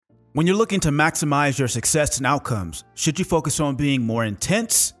When you're looking to maximize your success and outcomes, should you focus on being more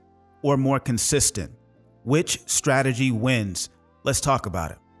intense or more consistent? Which strategy wins? Let's talk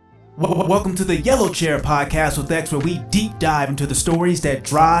about it. Welcome to the Yellow Chair Podcast with X, where we deep dive into the stories that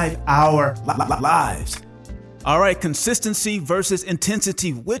drive our lives. All right, consistency versus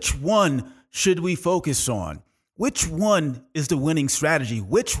intensity. Which one should we focus on? Which one is the winning strategy?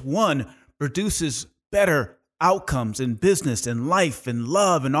 Which one produces better outcomes in business and life and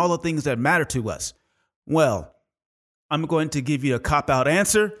love and all the things that matter to us? Well, I'm going to give you a cop-out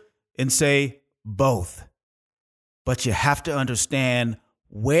answer and say both. But you have to understand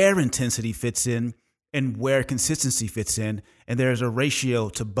where intensity fits in and where consistency fits in, and there's a ratio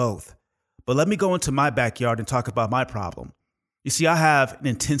to both. But let me go into my backyard and talk about my problem. You see, I have an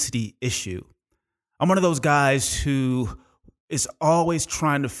intensity issue. I'm one of those guys who is always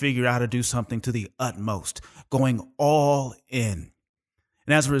trying to figure out how to do something to the utmost, going all in.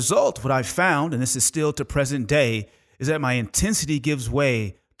 And as a result, what I've found, and this is still to present day, is that my intensity gives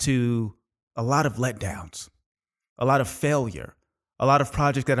way to a lot of letdowns, a lot of failure, a lot of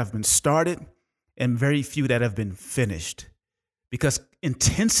projects that have been started and very few that have been finished. Because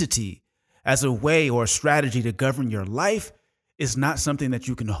intensity as a way or a strategy to govern your life is not something that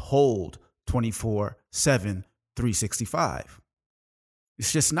you can hold 24/7, 365.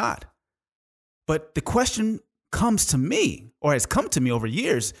 It's just not. But the question comes to me, or has come to me over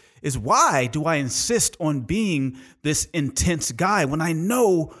years, is why do I insist on being this intense guy when I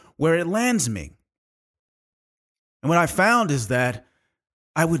know where it lands me? And what I found is that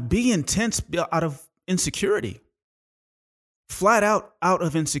I would be intense out of insecurity, flat out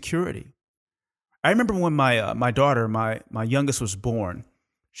of insecurity. I remember when my daughter, my youngest, was born.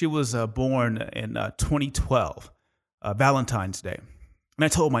 She was born in 2012, Valentine's Day. And I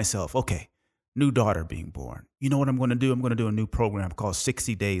told myself, okay, new daughter being born. You know what I'm going to do? I'm going to do a new program called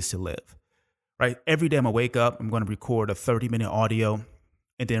 60 Days to Live. Right? Every day I'm going to wake up, I'm going to record a 30-minute audio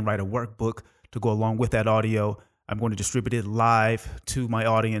and then write a workbook to go along with that audio. I'm going to distribute it live to my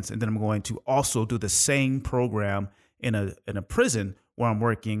audience. And then I'm going to also do the same program in a prison where I'm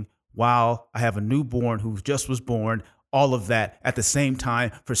working while I have a newborn who just was born, all of that at the same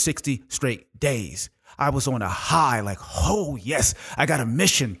time for 60 straight days. I was on a high, like, oh, yes, I got a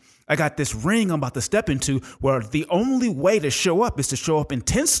mission. I got this ring I'm about to step into where the only way to show up is to show up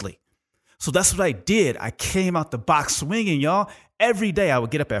intensely. So that's what I did. I came out the box swinging, y'all. Every day I would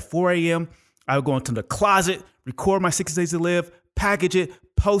get up at 4 a.m. I would go into the closet, record my 60 Days to Live, package it,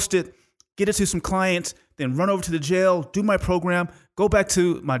 post it, get it to some clients, then run over to the jail, do my program, go back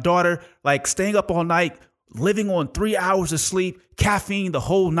to my daughter, like staying up all night, living on 3 hours of sleep, caffeine, the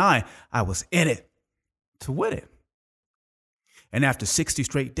whole nine. I was in it to win it. And after 60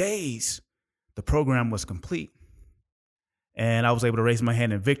 straight days, the program was complete. And I was able to raise my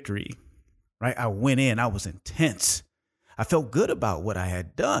hand in victory, right? I went in, I was intense. I felt good about what I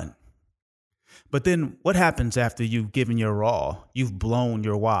had done. But then what happens after you've given your all, you've blown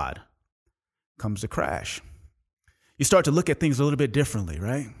your wad? Comes the crash. You start to look at things a little bit differently,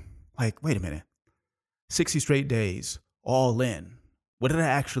 right? Like, wait a minute, 60 straight days, all in. What did I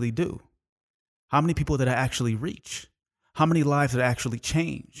actually do? How many people did I actually reach? How many lives did I actually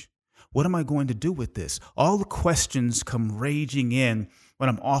change? What am I going to do with this? All the questions come raging in when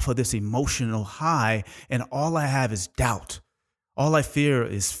I'm off of this emotional high, and all I have is doubt. All I fear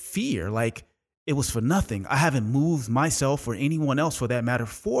is fear, like it was for nothing. I haven't moved myself or anyone else for that matter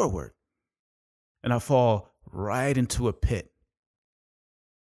forward. And I fall right into a pit,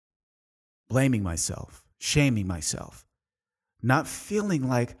 blaming myself, shaming myself, not feeling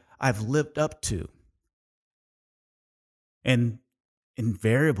like I've lived up to. And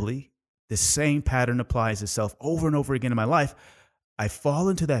invariably, the same pattern applies itself over and over again in my life. I fall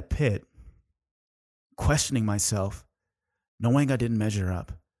into that pit, questioning myself, knowing I didn't measure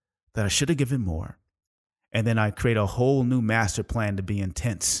up, that I should have given more. And then I create a whole new master plan to be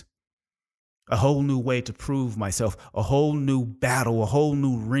intense, a whole new way to prove myself, a whole new battle, a whole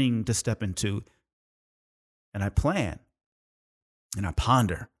new ring to step into. And I plan and I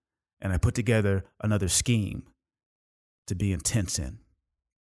ponder and I put together another scheme to be intense in.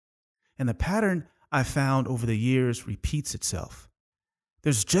 And the pattern I found over the years repeats itself.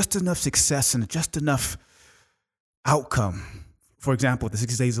 There's just enough success and just enough outcome. For example, the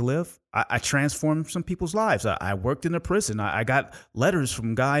 60 Days to Live, I transformed some people's lives. I worked in a prison. I got letters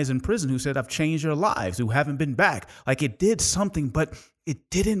from guys in prison who said, I've changed their lives, who haven't been back. Like, it did something, but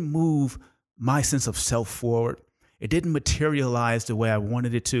it didn't move my sense of self forward. It didn't materialize the way I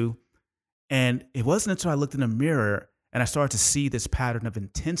wanted it to. And it wasn't until I looked in the mirror and I started to see this pattern of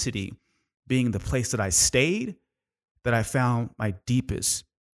intensity being the place that I stayed that I found my deepest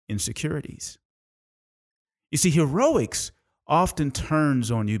insecurities. You see, heroics often turns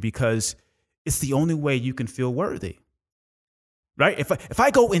on you because it's the only way you can feel worthy, right? If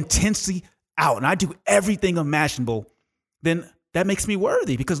I go intensely out and I do everything imaginable, then that makes me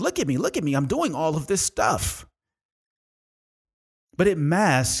worthy because look at me, I'm doing all of this stuff. But it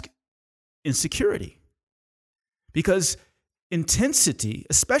masks insecurity because intensity,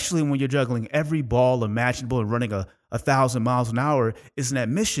 especially when you're juggling every ball imaginable and running 1,000 miles an hour, is an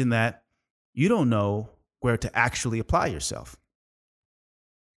admission that you don't know where to actually apply yourself.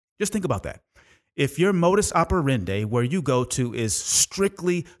 Just think about that. If your modus operandi, where you go to, is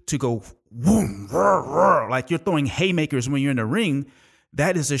strictly to go whoom, rrr, rrr, like you're throwing haymakers when you're in the ring,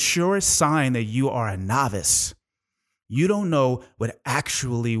 that is a sure sign that you are a novice. You don't know what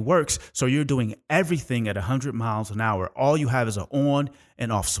actually works, so you're doing everything at 100 miles an hour. All you have is an on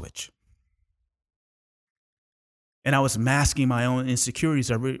and off switch. And I was masking my own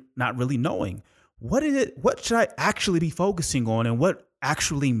insecurities, not really knowing what should I actually be focusing on and what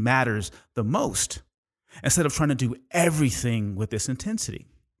actually matters the most, instead of trying to do everything with this intensity.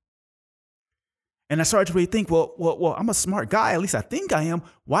 And I started to really think, well, I'm a smart guy. At least I think I am.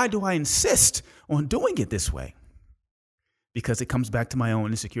 Why do I insist on doing it this way? Because it comes back to my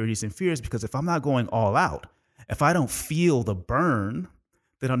own insecurities and fears. Because if I'm not going all out, if I don't feel the burn,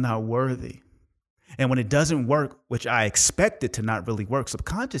 then I'm not worthy. And when it doesn't work, which I expect it to not really work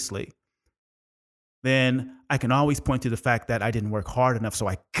subconsciously, then I can always point to the fact that I didn't work hard enough. So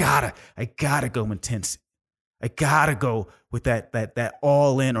I gotta go intense. I gotta go with that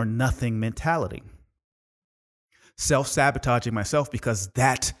all in or nothing mentality. Self-sabotaging myself because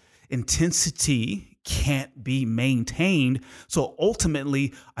that intensity can't be maintained. So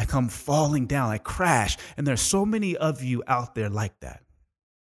ultimately I come falling down, I crash. And there's so many of you out there like that.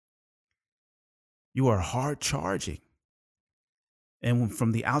 You are hard charging. And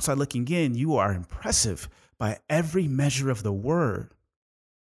from the outside looking in, you are impressive by every measure of the word.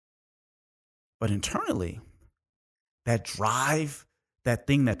 But internally, that drive, that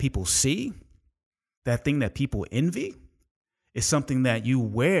thing that people see, that thing that people envy, is something that you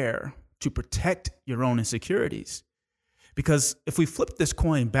wear to protect your own insecurities. Because if we flip this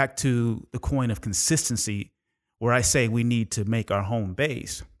coin back to the coin of consistency, where I say we need to make our home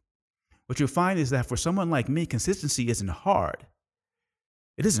base, what you'll find is that for someone like me, consistency isn't hard.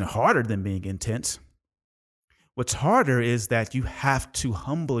 It isn't harder than being intense. What's harder is that you have to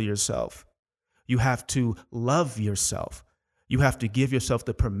humble yourself. You have to love yourself. You have to give yourself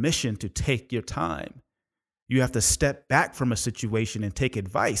the permission to take your time. You have to step back from a situation and take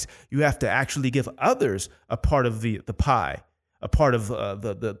advice. You have to actually give others a part of the pie, a part of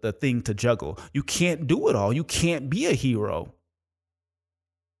the thing to juggle. You can't do it all. You can't be a hero.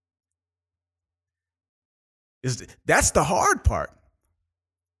 That's the hard part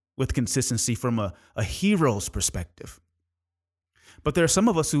with consistency from a hero's perspective. But there are some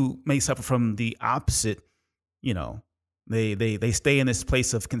of us who may suffer from the opposite. You know, they stay in this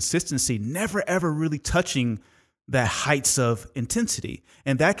place of consistency, never ever really touching the heights of intensity.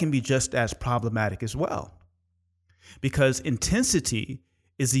 And that can be just as problematic as well. Because intensity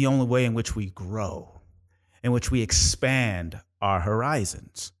is the only way in which we grow, in which we expand our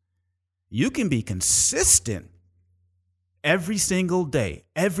horizons. You can be consistent every single day.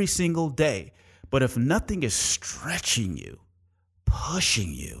 But if nothing is stretching you,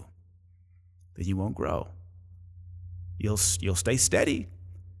 pushing you, then you won't grow. You'll stay steady.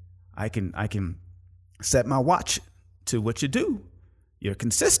 I can set my watch to what you do. You're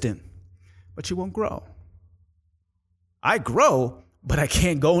consistent, but you won't grow. I grow, but I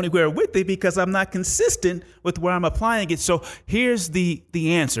can't go anywhere with it because I'm not consistent with where I'm applying it. So here's the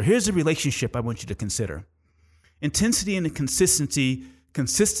answer. Here's the relationship I want you to consider. Intensity and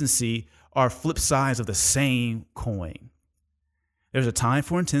consistency are flip sides of the same coin. There's a time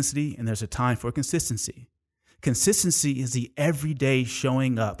for intensity and there's a time for consistency. Consistency is the everyday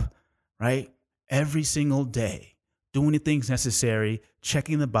showing up, right? Every single day, doing the things necessary,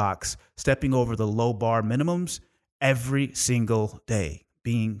 checking the box, stepping over the low bar minimums every single day,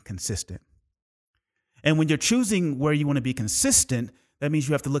 being consistent. And when you're choosing where you want to be consistent, that means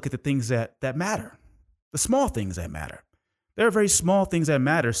you have to look at the things that matter, the small things that matter. There are very small things that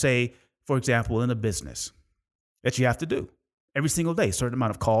matter, say, for example, in a business that you have to do every single day, certain amount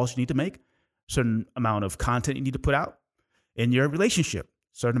of calls you need to make, certain amount of content you need to put out in your relationship,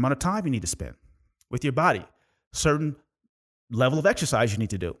 certain amount of time you need to spend with your body, certain level of exercise you need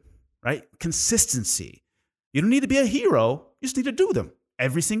to do, right? Consistency. You don't need to be a hero. You just need to do them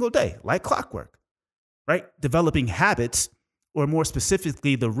every single day, like clockwork, right? Developing habits, or more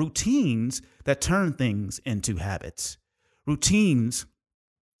specifically, the routines that turn things into habits. Routines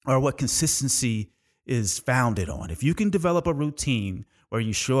or what consistency is founded on. If you can develop a routine where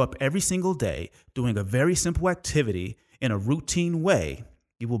you show up every single day doing a very simple activity in a routine way,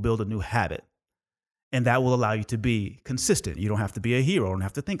 you will build a new habit. And that will allow you to be consistent. You don't have to be a hero. Don't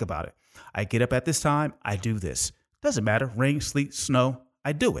have to think about it. I get up at this time. I do this. Doesn't matter. Rain, sleet, snow.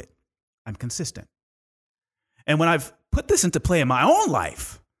 I do it. I'm consistent. And when I've put this into play in my own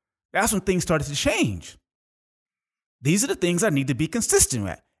life, that's when things started to change. These are the things I need to be consistent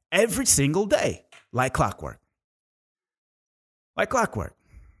with every single day, like clockwork. Like clockwork.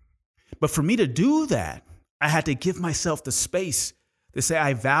 But for me to do that, I had to give myself the space to say,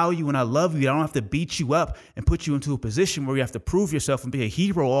 I value and I love you. I don't have to beat you up and put you into a position where you have to prove yourself and be a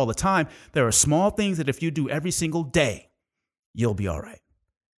hero all the time. There are small things that if you do every single day, you'll be all right.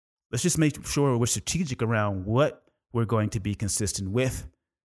 Let's just make sure we're strategic around what we're going to be consistent with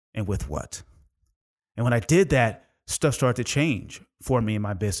and with what. And when I did that, stuff started to change for me in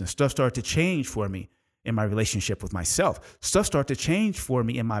my business. Stuff started to change for me in my relationship with myself. Stuff started to change for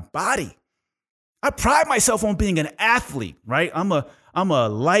me in my body. I pride myself on being an athlete, right? I'm a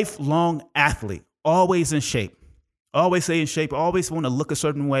lifelong athlete, always in shape, always stay in shape, always want to look a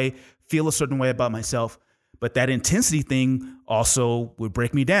certain way, feel a certain way about myself. But that intensity thing also would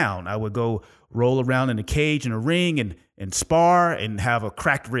break me down. I would go roll around in a cage in a ring and spar and have a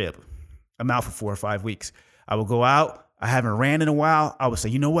cracked rib. I'm out for 4 or 5 weeks. I would go out. I haven't ran in a while. I would say,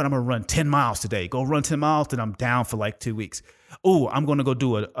 you know what? I'm going to run 10 miles today. Go run 10 miles, then I'm down for like 2 weeks. Oh, I'm going to go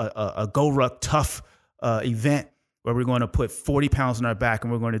do a Go Ruck Tough event where we're going to put 40 pounds on our back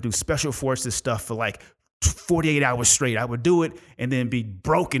and we're going to do special forces stuff for like 48 hours straight. I would do it and then be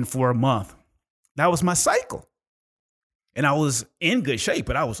broken for a month. That was my cycle. And I was in good shape,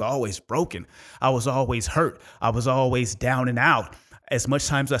 but I was always broken. I was always hurt. I was always down and out. As much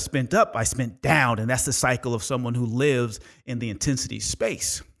time as I spent up, I spent down. And that's the cycle of someone who lives in the intensity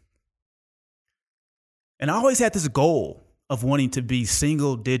space. And I always had this goal of wanting to be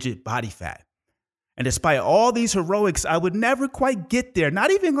single digit body fat. And despite all these heroics, I would never quite get there,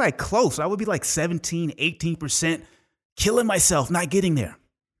 not even like close. I would be like 17, 18%, killing myself, not getting there.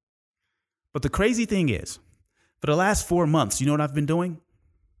 But the crazy thing is, for the last 4 months, you know what I've been doing?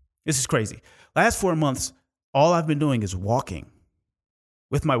 This is crazy. Last 4 months, all I've been doing is walking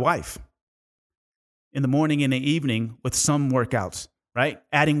with my wife in the morning and the evening with some workouts, right?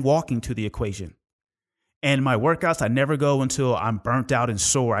 Adding walking to the equation. And my workouts, I never go until I'm burnt out and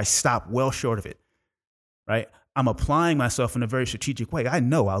sore. I stop well short of it, right? I'm applying myself in a very strategic way. I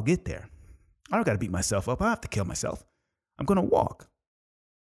know I'll get there. I don't got to beat myself up. I don't have to kill myself. I'm going to walk.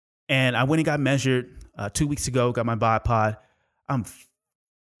 And I went and got measured 2 weeks ago, got my bipod. I'm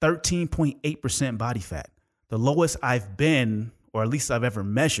 13.8% body fat, the lowest I've been, or at least I've ever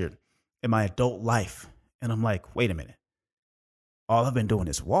measured in my adult life. And I'm like, wait a minute. All I've been doing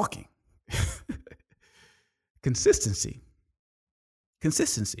is walking. Consistency,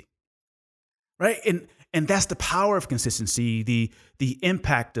 right? And that's the power of consistency, the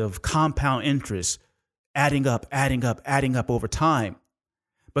impact of compound interest, adding up over time.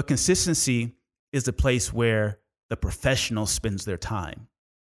 But consistency is the place where the professional spends their time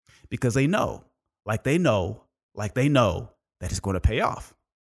because they know that it's going to pay off.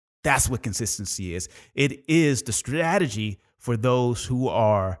 That's what consistency is. It is the strategy for those who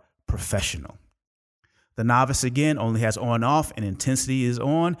are professional. The novice, again, only has on, off, and intensity is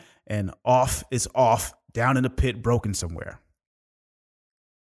on, and off is off, down in the pit, broken somewhere.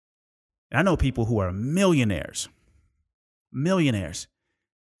 And I know people who are millionaires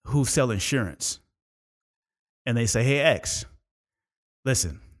who sell insurance. And they say, hey, X,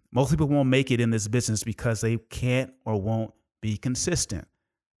 listen, most people won't make it in this business because they can't or won't be consistent.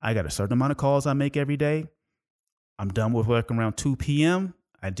 I got a certain amount of calls I make every day. I'm done with work around 2 p.m.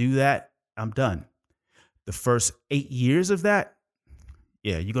 I do that. I'm done. The first 8 years of that,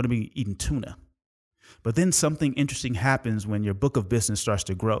 yeah, you're going to be eating tuna. But then something interesting happens when your book of business starts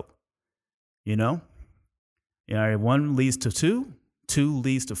to grow. You know, one leads to two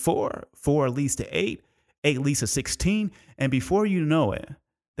leads to four leads to eight leads to 16. And before you know it,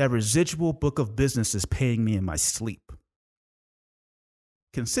 that residual book of business is paying me in my sleep.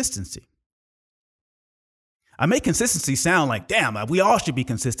 Consistency. I make consistency sound like, damn, we all should be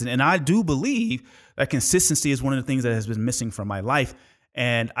consistent. And I do believe that consistency is one of the things that has been missing from my life.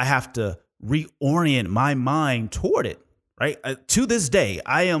 And I have to reorient my mind toward it, right? To this day,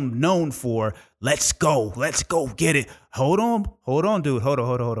 I am known for, let's go get it. Hold on, dude. Hold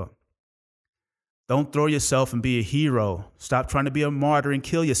on. Don't throw yourself and be a hero. Stop trying to be a martyr and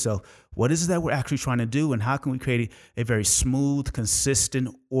kill yourself. What is it that we're actually trying to do? And how can we create a very smooth,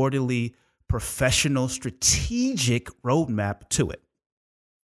 consistent, orderly, professional, strategic roadmap to it?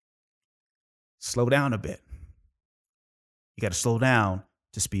 slow down a bit. You got to slow down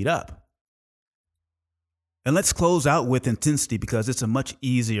to speed up. And let's close out with intensity because it's a much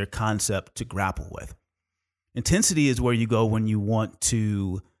easier concept to grapple with. Intensity is where you go when you want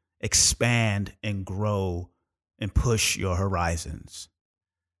to expand and grow and push your horizons,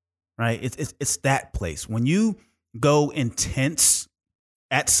 right? It's that place. When you go intense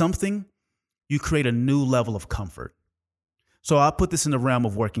at something, you create a new level of comfort. So I'll put this in the realm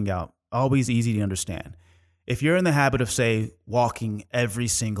of working out. Always easy to understand. If you're in the habit of, say, walking every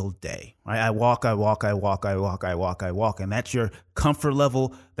single day, right? I walk, and that's your comfort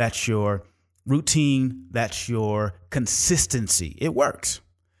level, that's your routine, that's your consistency. It works.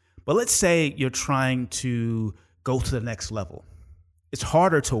 But let's say you're trying to go to the next level. It's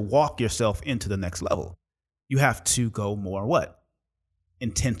harder to walk yourself into the next level. You have to go more what?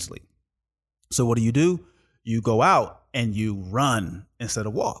 Intensely. So what do? You go out and you run instead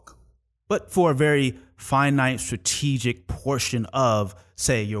of walk, but for a very finite strategic portion of,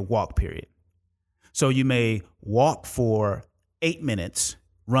 say, your walk period. So you may walk for 8 minutes,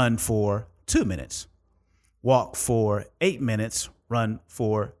 run for 2 minutes, walk for 8 minutes, run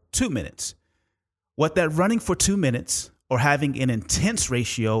for 2 minutes. What that running for 2 minutes or having an intense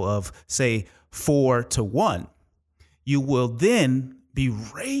ratio of, say, 4-1, you will then be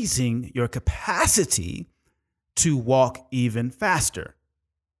raising your capacity to walk even faster.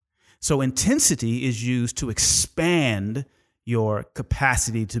 So intensity is used to expand your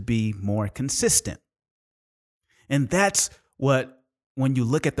capacity to be more consistent. And that's what, when you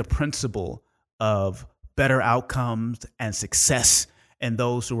look at the principle of better outcomes and success and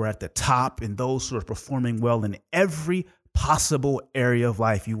those who are at the top and those who are performing well in every possible area of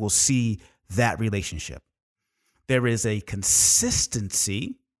life, you will see that relationship. There is a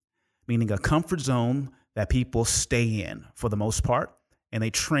consistency, meaning a comfort zone that people stay in for the most part, and they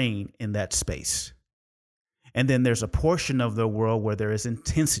train in that space. And then there's a portion of the world where there is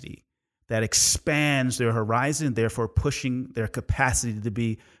intensity that expands their horizon, therefore pushing their capacity to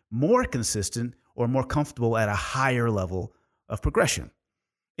be more consistent or more comfortable at a higher level of progression.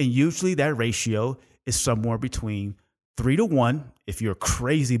 And usually that ratio is somewhere between 3-1 if you're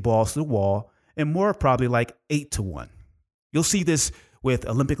crazy balls to the wall, and more probably like 8-1. You'll see this with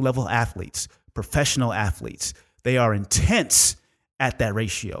Olympic level athletes, professional athletes. They are intense at that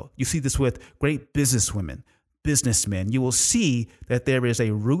ratio. You see this with great businesswomen, businessmen. You will see that there is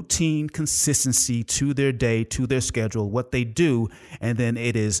a routine consistency to their day, to their schedule, what they do, and then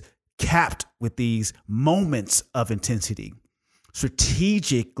it is capped with these moments of intensity,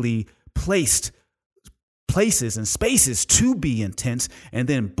 strategically placed places and spaces to be intense, and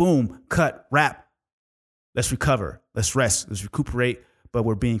then boom, cut, wrap. Let's recover, let's rest, let's recuperate, but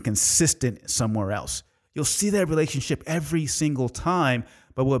we're being consistent somewhere else. You'll see that relationship every single time,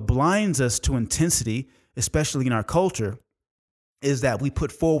 but what blinds us to intensity, especially in our culture, is that we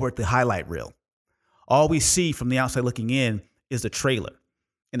put forward the highlight reel. All we see from the outside looking in is the trailer,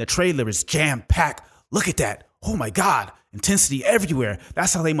 and the trailer is jam-packed. Look at that. Oh my God, intensity everywhere.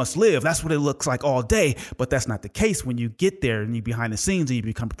 That's how they must live. That's what it looks like all day. But that's not the case when you get there and you behind the scenes and you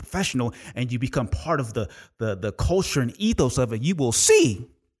become a professional and you become part of the culture and ethos of it. You will see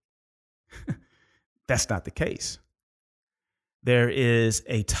that's not the case. There is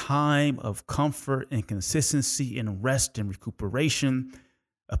a time of comfort and consistency and rest and recuperation,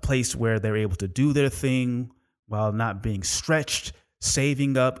 a place where they're able to do their thing while not being stretched,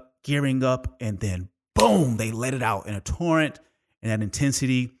 saving up, gearing up, and then boom, they let it out in a torrent, and that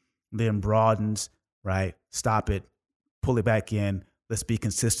intensity then broadens, right? Stop it, pull it back in. Let's be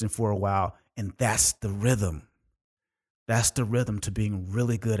consistent for a while. And that's the rhythm. That's the rhythm to being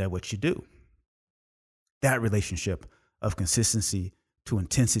really good at what you do. That relationship of consistency to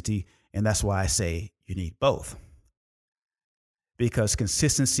intensity. And that's why I say you need both. Because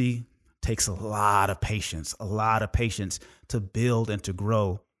consistency takes a lot of patience to build and to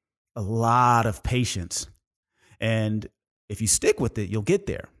grow. A lot of patience. And if you stick with it, you'll get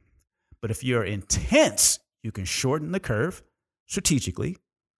there. But if you're intense, you can shorten the curve strategically,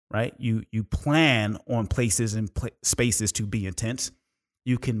 right? You plan on places and spaces to be intense.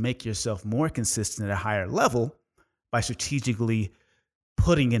 You can make yourself more consistent at a higher level by strategically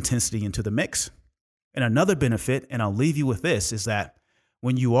putting intensity into the mix. And another benefit, and I'll leave you with this, is that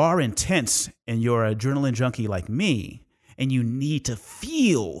when you are intense and you're an adrenaline junkie like me, and you need to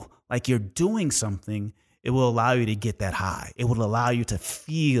feel like you're doing something, it will allow you to get that high. It will allow you to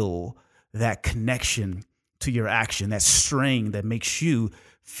feel that connection to your action, that string that makes you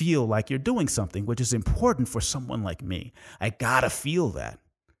feel like you're doing something, which is important for someone like me. I gotta feel that.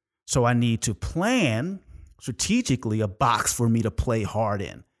 So I need to plan strategically a box for me to play hard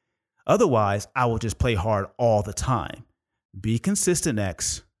in, Otherwise, I will just play hard all the time. Be consistent,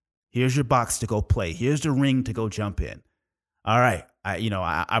 X. Here's your box to go play. Here's the ring to go jump in. All right.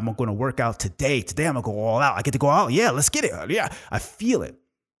 I'm going to work out today. Today, I'm going to go all out. I get to go out. Yeah, let's get it. Yeah, I feel it.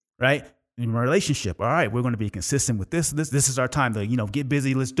 Right? In my relationship, all right, we're going to be consistent with this. This is our time to, get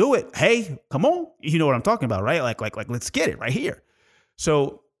busy. Let's do it. Hey, come on. You know what I'm talking about, right? Like, let's get it right here.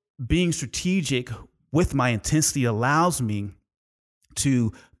 So being strategic with my intensity allows me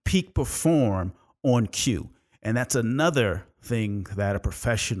to peak perform on cue. And that's another thing that a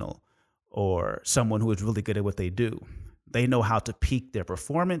professional or someone who is really good at what they do, they know how to peak their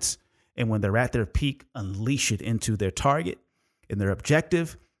performance. And when they're at their peak, unleash it into their target and their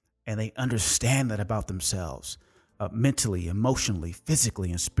objective. And they understand that about themselves, mentally, emotionally, physically,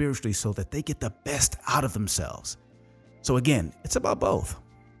 and spiritually, so that they get the best out of themselves. So again, it's about both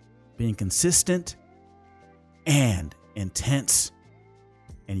being consistent and intense.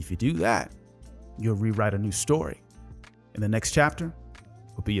 And if you do that, you'll rewrite a new story. And the next chapter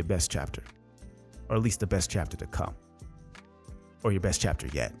will be your best chapter, or at least the best chapter to come, or your best chapter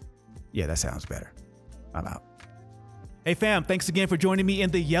yet. Yeah, that sounds better. I'm out. Hey fam, thanks again for joining me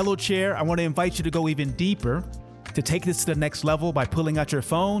in the yellow chair. I want to invite you to go even deeper, to take this to the next level by pulling out your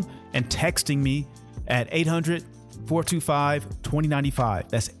phone and texting me at 800-425-2095.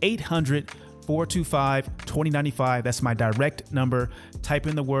 That's 800-425-2095. That's my direct number. Type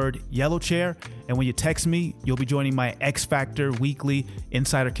in the word yellow chair. And when you text me, you'll be joining my X Factor weekly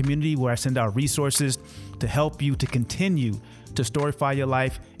insider community, where I send out resources to help you to continue to storify your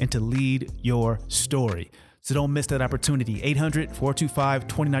life and to lead your story. So don't miss that opportunity.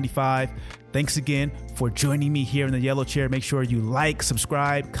 800-425-2095. Thanks again for joining me here in the yellow chair. Make sure you like,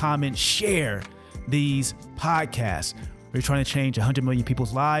 subscribe, comment, share these podcasts. We're trying to change 100 million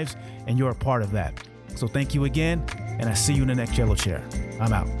people's lives, and you're a part of that. So thank you again, and I see you in the next yellow chair.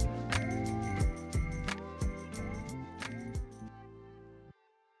 I'm out.